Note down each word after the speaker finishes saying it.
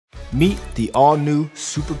Meet the all-new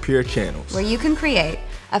Superpeer Channels, where you can create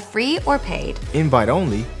a free or paid,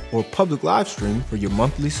 invite-only, or public live stream for your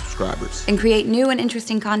monthly subscribers. And create new and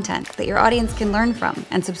interesting content that your audience can learn from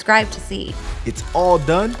and subscribe to see. It's all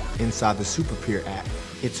done inside the Superpeer app.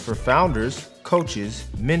 It's for founders, coaches,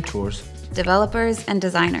 mentors, developers, and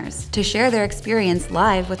designers to share their experience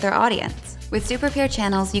live with their audience. With Superpeer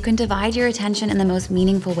Channels, you can divide your attention in the most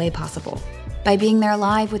meaningful way possible by being there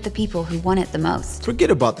live with the people who want it the most.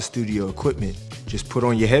 Forget about the studio equipment. Just put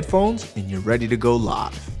on your headphones and you're ready to go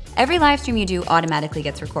live. Every live stream you do automatically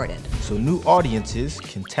gets recorded, so new audiences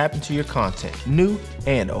can tap into your content, new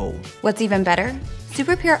and old. What's even better?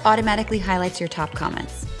 Superpeer automatically highlights your top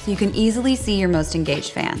comments, so you can easily see your most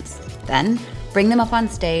engaged fans. Then, bring them up on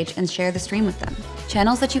stage and share the stream with them.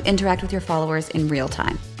 Channels that you interact with your followers in real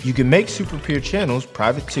time. You can make Superpeer Channels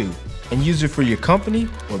private too, and use it for your company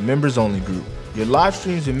or members-only group. Your live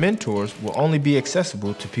streams and mentors will only be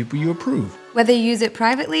accessible to people you approve. Whether you use it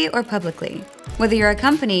privately or publicly, whether you're a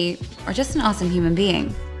company or just an awesome human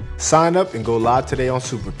being. Sign up and go live today on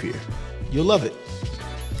Superpeer. You'll love it.